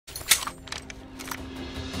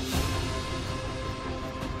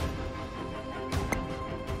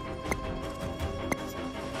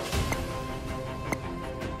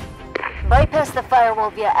Access the firewall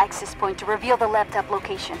via access point to reveal the laptop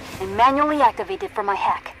location and manually activate it for my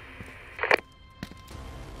hack.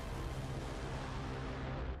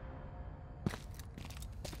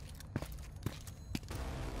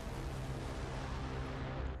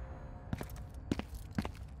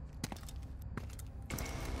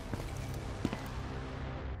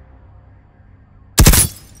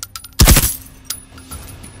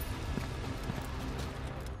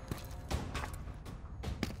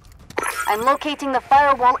 I'm locating the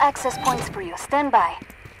firewall access points for you. Stand by.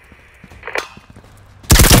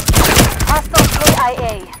 Hostile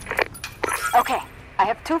KIA. Okay, I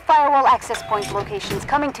have 2 firewall access point locations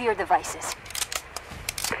coming to your devices.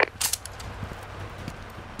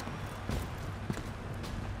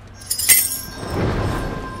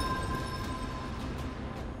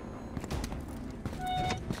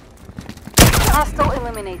 Hostile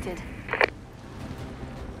eliminated.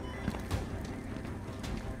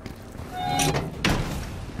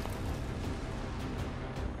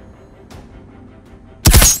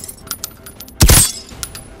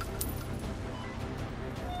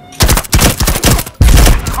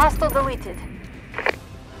 Hostile deleted.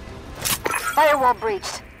 Firewall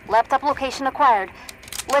breached. Laptop location acquired.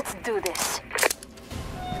 Let's do this.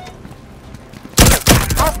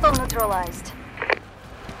 Hostile neutralized.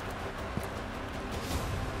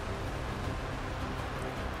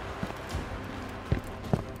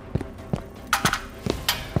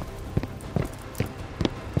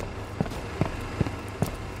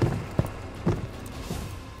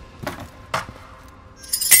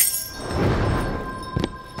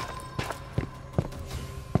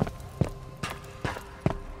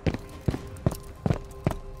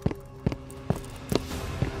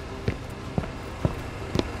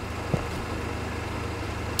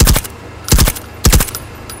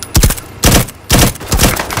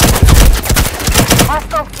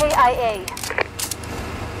 Hostile KIA.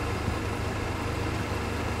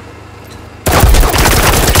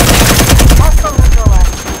 Hostile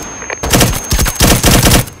neutralized.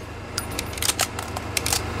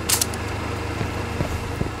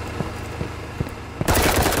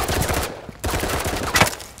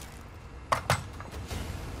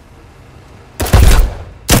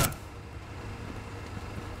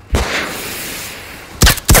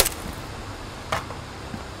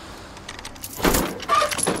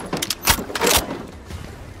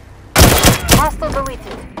 Hostile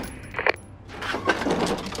deleted.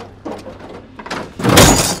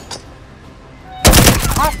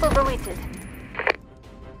 Hostile deleted.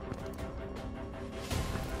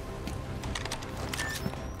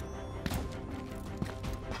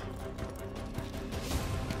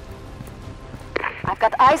 I've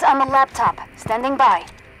got eyes on the laptop. Standing by.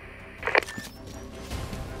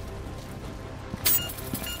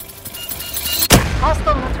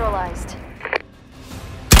 Hostile neutralized.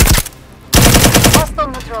 Hostile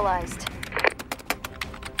neutralized.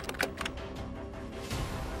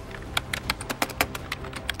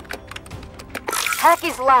 Hack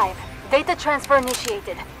is live. Data transfer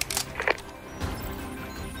initiated.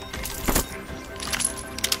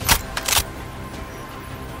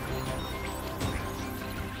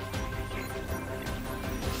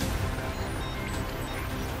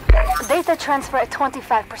 Data transfer at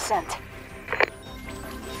 25%.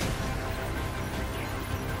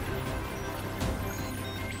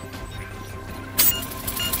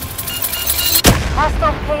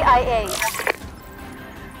 Hostile KIA.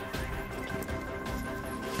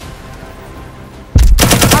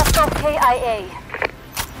 Hostile KIA.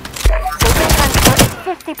 Data transfer is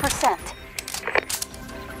 50%.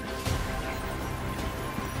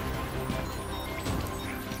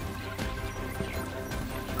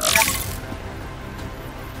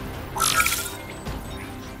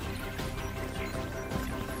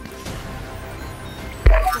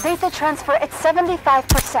 Data transfer at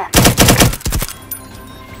 75%.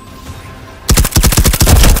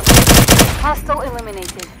 Hostile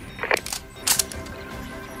eliminated.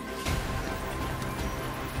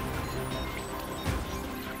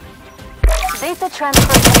 Data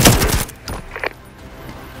transfer.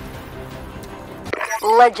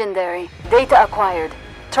 Legendary. Data acquired.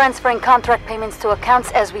 Transferring contract payments to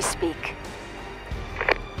accounts as we speak.